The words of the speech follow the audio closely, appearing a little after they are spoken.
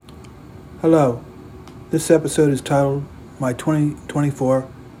Hello, this episode is titled My 2024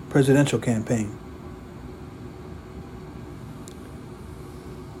 Presidential Campaign.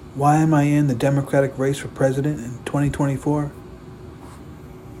 Why am I in the Democratic race for president in 2024?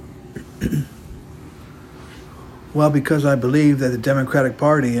 Well, because I believe that the Democratic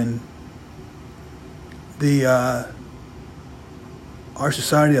Party and our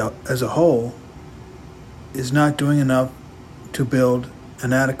society as a whole is not doing enough to build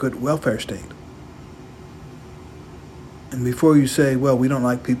an adequate welfare state. And before you say, well, we don't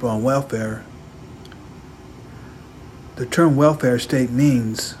like people on welfare, the term welfare state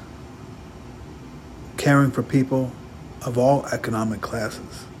means caring for people of all economic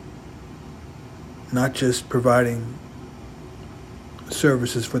classes, not just providing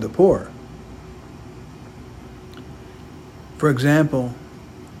services for the poor. For example,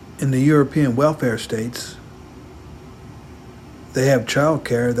 in the European welfare states, they have child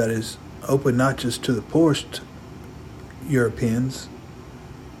care that is open not just to the poorest Europeans,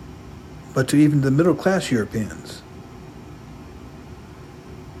 but to even the middle-class Europeans.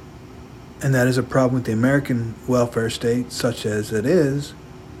 And that is a problem with the American welfare state, such as it is,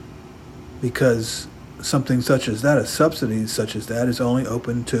 because something such as that, a subsidy such as that, is only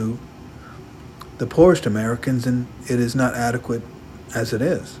open to the poorest Americans, and it is not adequate as it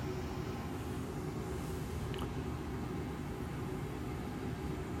is.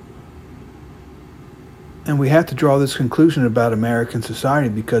 And we have to draw this conclusion about American society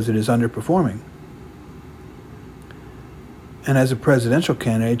because it is underperforming. And as a presidential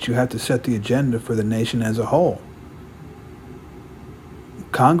candidate, you have to set the agenda for the nation as a whole.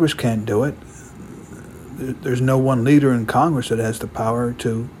 Congress can't do it. There's no one leader in Congress that has the power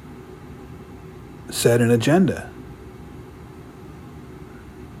to set an agenda.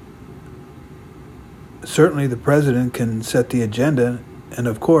 Certainly the president can set the agenda, and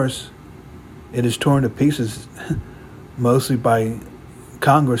of course, it is torn to pieces mostly by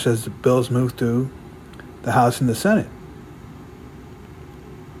Congress as the bills move through the House and the Senate.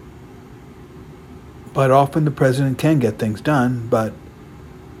 But often the president can get things done, but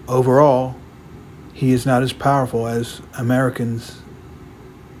overall, he is not as powerful as Americans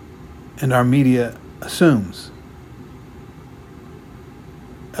and our media assumes,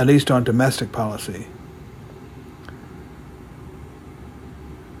 at least on domestic policy.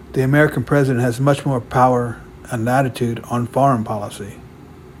 The American president has much more power and latitude on foreign policy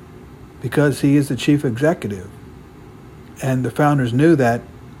because he is the chief executive. And the founders knew that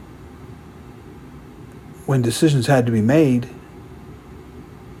when decisions had to be made,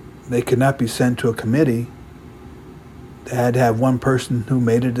 they could not be sent to a committee. They had to have one person who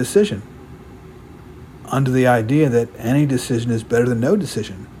made a decision, under the idea that any decision is better than no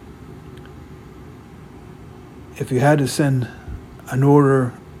decision. If you had to send an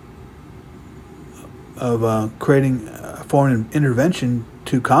order of creating a foreign intervention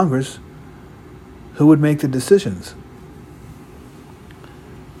to Congress, who would make the decisions?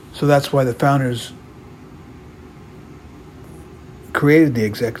 So that's why the founders created the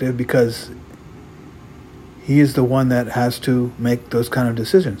executive, because he is the one that has to make those kind of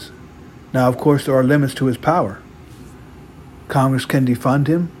decisions. Now, of course, there are limits to his power. Congress can defund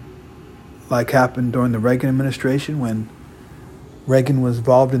him, like happened during the Reagan administration when Reagan was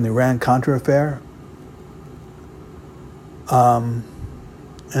involved in the Iran-Contra affair. And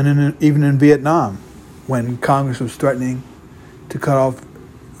even in Vietnam, when Congress was threatening to cut off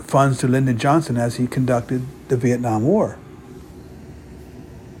funds to Lyndon Johnson as he conducted the Vietnam War.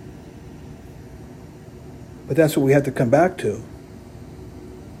 But that's what we have to come back to.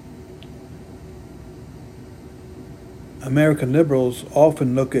 American liberals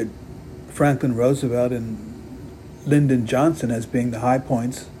often look at Franklin Roosevelt and Lyndon Johnson as being the high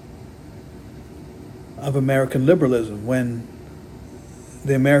points of American liberalism, when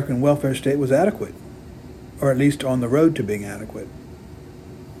the American welfare state was adequate, or at least on the road to being adequate.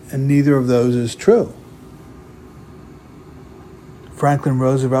 And neither of those is true. Franklin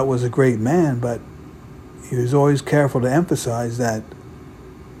Roosevelt was a great man, but he was always careful to emphasize that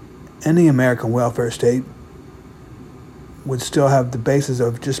any American welfare state would still have the basis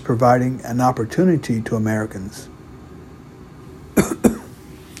of just providing an opportunity to Americans.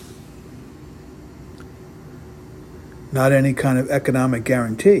 Not any kind of economic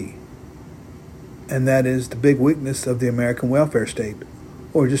guarantee. And that is the big weakness of the American welfare state,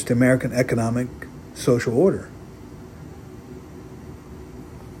 or just American economic social order.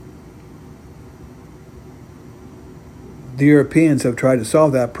 The Europeans have tried to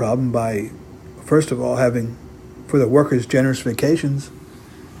solve that problem by, first of all, having, for the workers, generous vacations,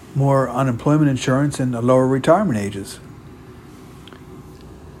 more unemployment insurance, and lower retirement ages.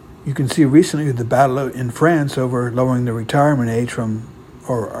 You can see recently the battle in France over lowering the retirement age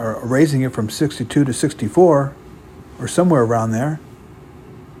or raising it from 62 to 64, or somewhere around there.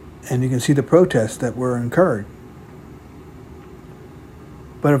 And you can see the protests that were incurred.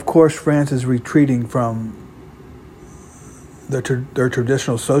 But of course, France is retreating from their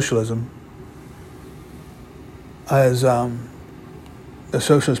traditional socialism, as the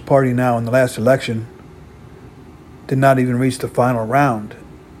Socialist Party now in the last election did not even reach the final round.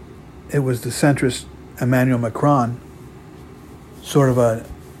 It was the centrist Emmanuel Macron, sort of a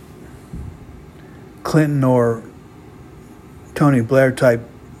Clinton or Tony Blair type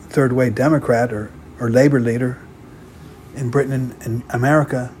third-way Democrat or labor leader in Britain and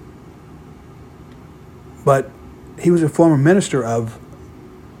America. But he was a former minister of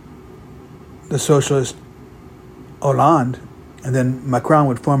the socialist Hollande, and then Macron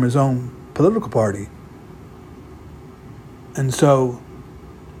would form his own political party. And so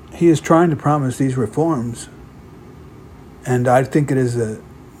he is trying to promise these reforms, and I think it is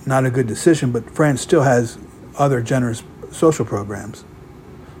not a good decision, but France still has other generous social programs.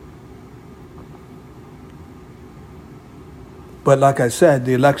 But like I said,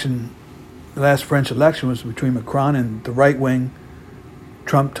 the last French election was between Macron and the right-wing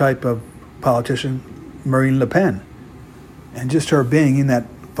Trump type of politician, Marine Le Pen. And just her being in that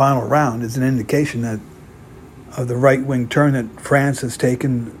final round is an indication of the right-wing turn that France has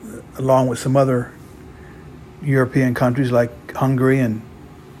taken, along with some other European countries like Hungary, and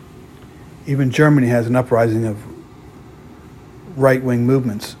even Germany has an uprising of right-wing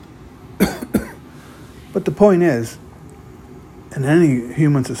movements. But the point is, in any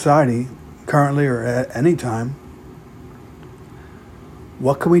human society, currently or at any time,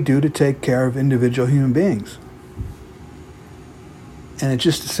 what can we do to take care of individual human beings? And it's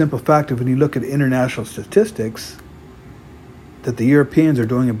just a simple fact of when you look at international statistics, that the Europeans are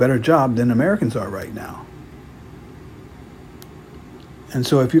doing a better job than Americans are right now. And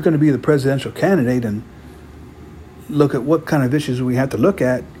so if you're going to be the presidential candidate and look at what kind of issues we have to look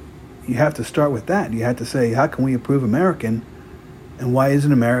at, you have to start with that. You have to say, how can we improve American, and why is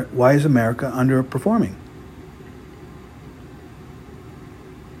America underperforming?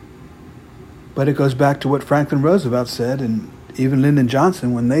 But it goes back to what Franklin Roosevelt said, and even Lyndon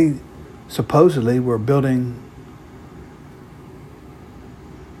Johnson, when they supposedly were building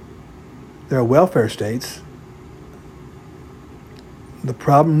their welfare states. The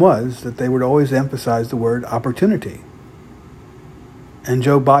problem was that they would always emphasize the word opportunity. And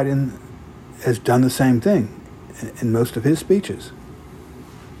Joe Biden has done the same thing in most of his speeches.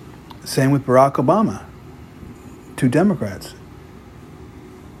 Same with Barack Obama, two Democrats.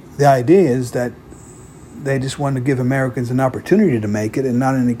 The idea is that they just want to give Americans an opportunity to make it and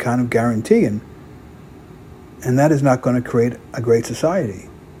not any kind of guarantee. And that is not going to create a great society.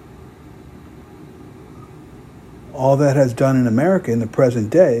 All that has done in America in the present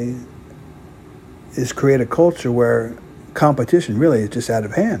day is create a culture where competition really is just out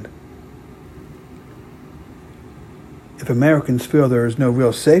of hand. If Americans feel there is no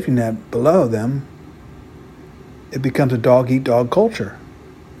real safety net below them, it becomes a dog-eat-dog culture.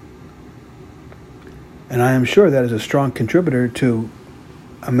 And I am sure that is a strong contributor to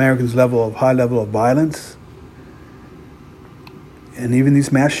Americans' high level of violence. And even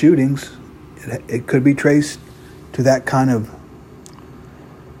these mass shootings, it could be traced to that kind of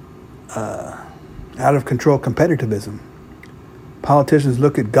out-of-control competitivism. Politicians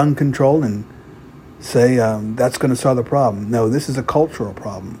look at gun control and say that's going to solve the problem. No, this is a cultural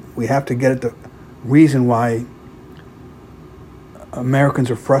problem. We have to get at the reason why Americans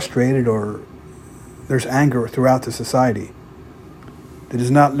are frustrated or there's anger throughout the society. That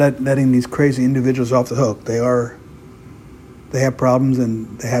is not letting these crazy individuals off the hook. They have problems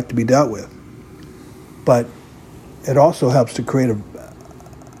and they have to be dealt with. But it also helps to create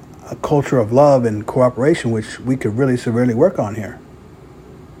a culture of love and cooperation, which we could really severely work on here.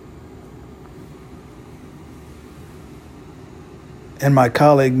 And my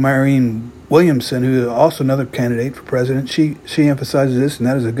colleague, Marianne Williamson, who is also another candidate for president, she emphasizes this, and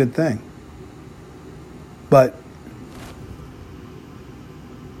that is a good thing. But,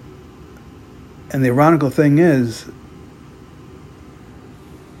 and the ironical thing is,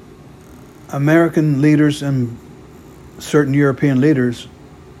 American leaders and certain European leaders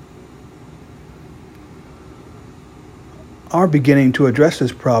are beginning to address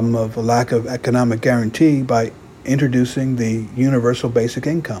this problem of a lack of economic guarantee by introducing the universal basic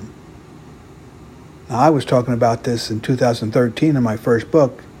income. Now, I was talking about this in 2013 in my first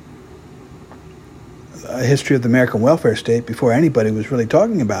book, A History of the American Welfare State, before anybody was really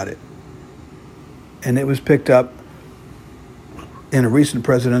talking about it. And it was picked up in a recent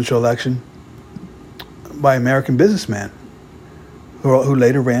presidential election by an American businessman who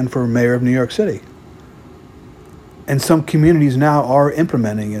later ran for mayor of New York City. And some communities now are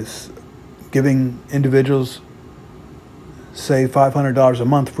implementing is giving individuals, say, $500 a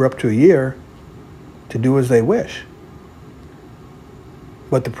month for up to a year to do as they wish.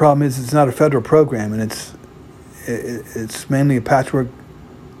 But the problem is it's not a federal program, and it's mainly a patchwork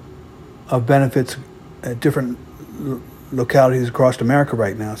of benefits at different localities across America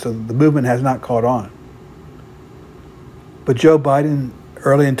right now. So the movement has not caught on. But Joe Biden,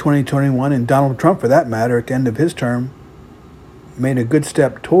 early in 2021, and Donald Trump, for that matter, at the end of his term, made a good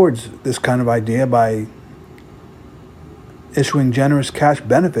step towards this kind of idea by issuing generous cash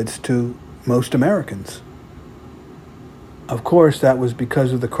benefits to most Americans. Of course, that was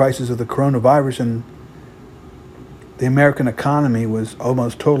because of the crisis of the coronavirus, and the American economy was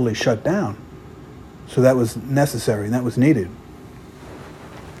almost totally shut down. So that was necessary and that was needed.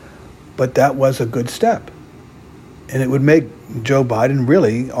 But that was a good step. And it would make Joe Biden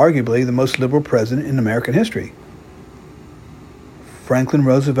really, arguably, the most liberal president in American history. Franklin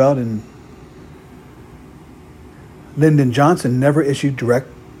Roosevelt and Lyndon Johnson never issued direct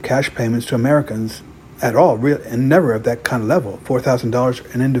cash payments to Americans at all, and never at that kind of level.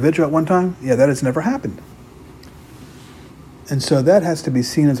 $4,000 an individual at one time? Yeah, that has never happened. And so that has to be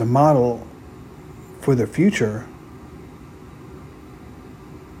seen as a model for the future,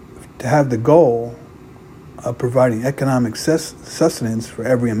 to have the goal of providing economic sustenance for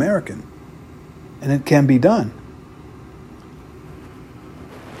every American. And it can be done.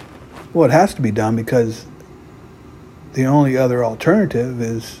 Well, it has to be done because the only other alternative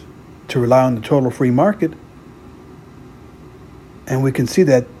is to rely on the total free market. And we can see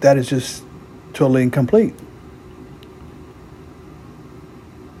that that is just totally incomplete.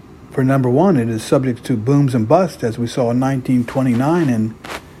 For number one, it is subject to booms and busts, as we saw in 1929 and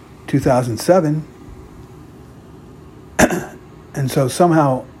 2007. And so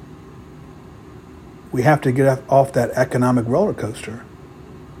somehow we have to get off that economic roller coaster.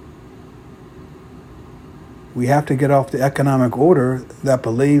 We have to get off the economic order that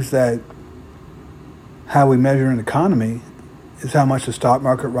believes that how we measure an economy is how much the stock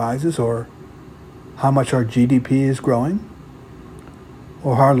market rises, or how much our GDP is growing,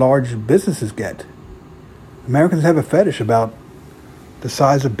 or how large businesses get. Americans have a fetish about the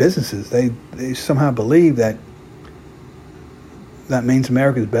size of businesses. They somehow believe that means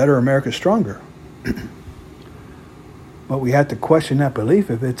America is better or America is stronger. But we have to question that belief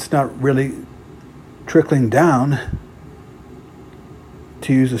if it's not really trickling down,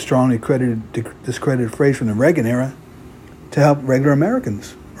 to use a strongly discredited phrase from the Reagan era, to help regular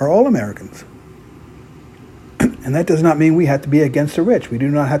Americans, or all Americans. And that does not mean we have to be against the rich. We do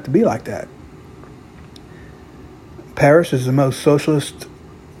not have to be like that. Paris is the most socialist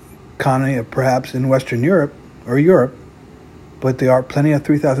economy perhaps in Western Europe, or Europe, but there are plenty of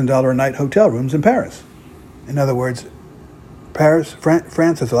 $3,000 a night hotel rooms in Paris. In other words,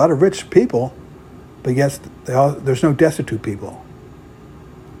 France has a lot of rich people, but yes, there's no destitute people,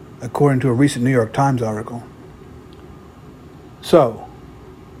 according to a recent New York Times article. So,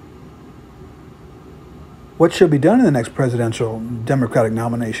 what should be done in the next presidential Democratic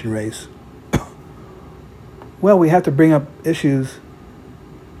nomination race? Well, we have to bring up issues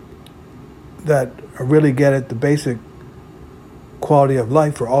that really get at the basic quality of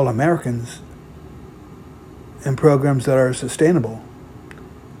life for all Americans, and programs that are sustainable.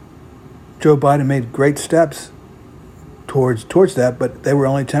 Joe Biden made great steps towards that, but they were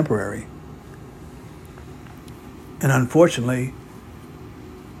only temporary. And unfortunately,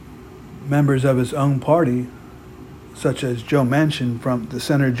 members of his own party, such as Senator Joe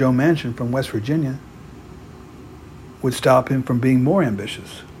Manchin from West Virginia, would stop him from being more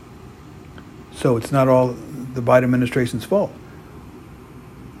ambitious. So it's not all the Biden administration's fault.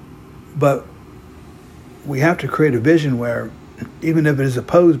 But we have to create a vision where, even if it is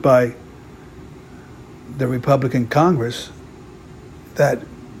opposed by the Republican Congress, that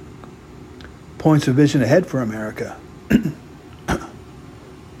points a vision ahead for America.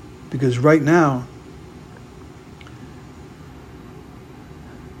 Because right now,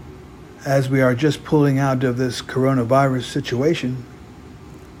 as we are just pulling out of this coronavirus situation,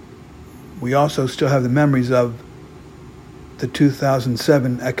 we also still have the memories of the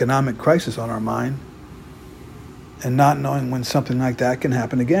 2007 economic crisis on our mind, and not knowing when something like that can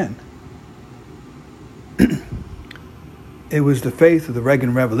happen again. It was the faith of the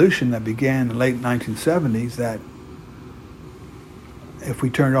Reagan Revolution that began in the late 1970s that if we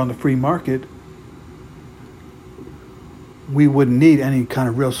turned on the free market, we wouldn't need any kind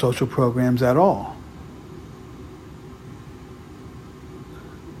of real social programs at all.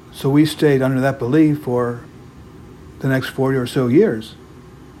 So we stayed under that belief for the next 40 or so years.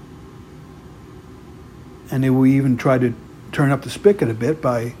 And then we even tried to turn up the spigot a bit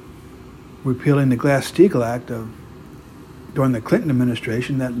by repealing the Glass-Steagall Act during the Clinton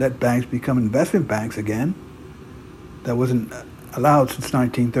administration that let banks become investment banks again. That wasn't allowed since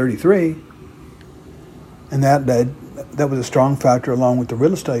 1933. And that was a strong factor along with the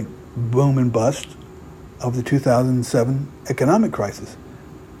real estate boom and bust of the 2007 economic crisis.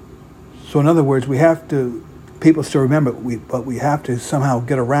 So in other words, people still remember, but we have to somehow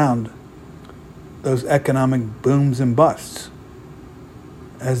get around those economic booms and busts.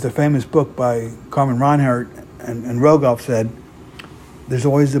 As the famous book by Carmen Reinhardt and Rogoff said, there's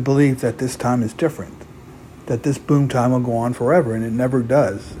always the belief that this time is different, that this boom time will go on forever, and it never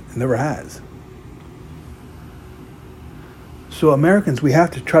does. It never has. So Americans, we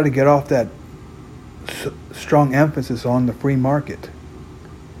have to try to get off that strong emphasis on the free market.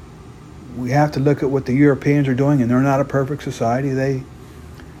 We have to look at what the Europeans are doing, and they're not a perfect society.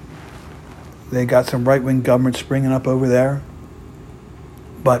 They got some right-wing governments springing up over there.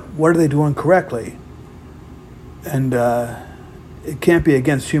 But what are they doing correctly? And it can't be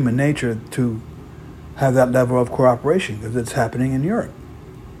against human nature to have that level of cooperation because it's happening in Europe.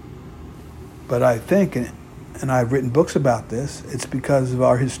 But I think, and I've written books about this, it's because of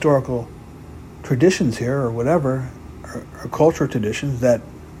our historical traditions here or whatever, or cultural traditions that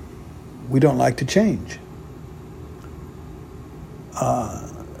we don't like to change.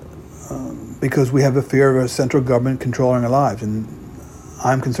 Because we have a fear of a central government controlling our lives, and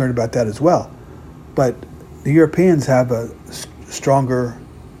I'm concerned about that as well. But the Europeans have a stronger,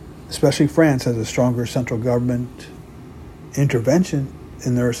 especially France has a stronger central government intervention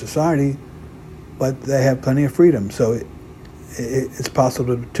in their society, but they have plenty of freedom, so it's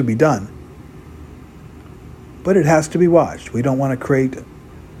possible to be done. But it has to be watched. We don't want to create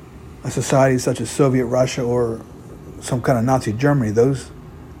a society such as Soviet Russia or some kind of Nazi Germany. Those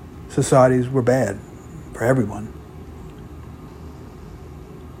societies were bad for everyone.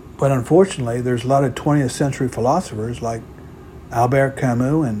 But unfortunately, there's a lot of 20th century philosophers like Albert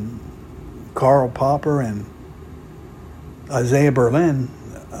Camus and Karl Popper and Isaiah Berlin,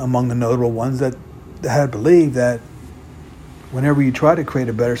 among the notable ones that had believed that whenever you try to create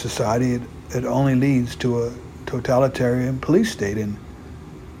a better society, it only leads to a totalitarian police state. And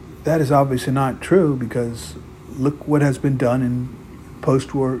that is obviously not true, because look what has been done in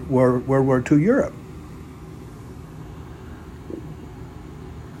post-World War II Europe.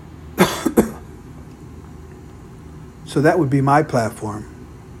 So that would be my platform.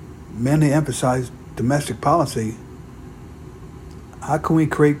 Mainly emphasize domestic policy. How can we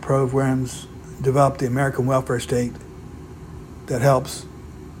create programs, develop the American welfare state that helps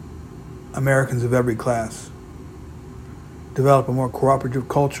Americans of every class? Develop a more cooperative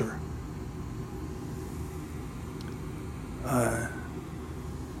culture.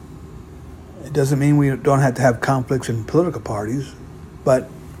 It doesn't mean we don't have to have conflicts in political parties, but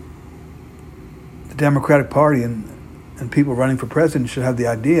the Democratic Party and people running for president should have the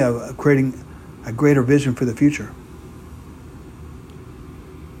idea of creating a greater vision for the future.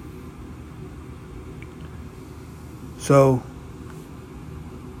 So,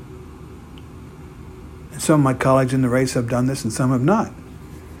 some of my colleagues in the race have done this and some have not.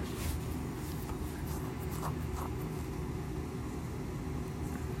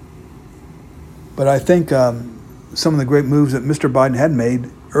 But I think some of the great moves that Mr. Biden had made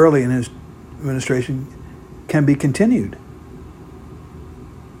early in his administration can be continued.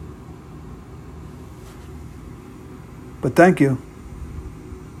 But thank you.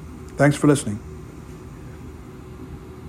 Thanks for listening.